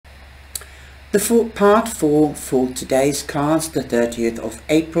Part 4 for today's cards, the 30th of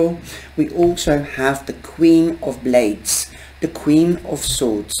April, we also have the Queen of Blades, the Queen of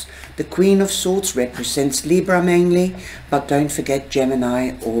Swords. The Queen of Swords represents Libra mainly, but don't forget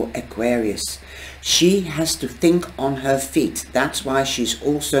Gemini or Aquarius. She has to think on her feet. That's why she's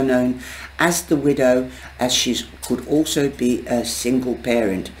also known as the widow, as she could also be a single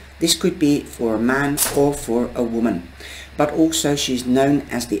parent. This could be for a man or for a woman. But also she's known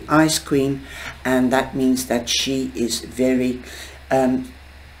as the Ice Queen, and that means that she is very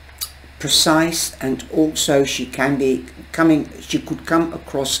precise, and also she could come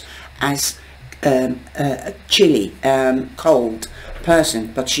across as a chilly, cold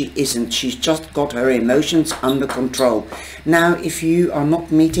person, but she isn't. She's just got her emotions under control. Now, if you are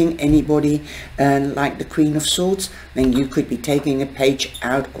not meeting anybody like the Queen of Swords, then you could be taking a page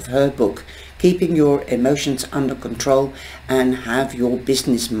out of her book, keeping your emotions under control and have your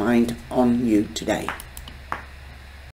business mind on you today.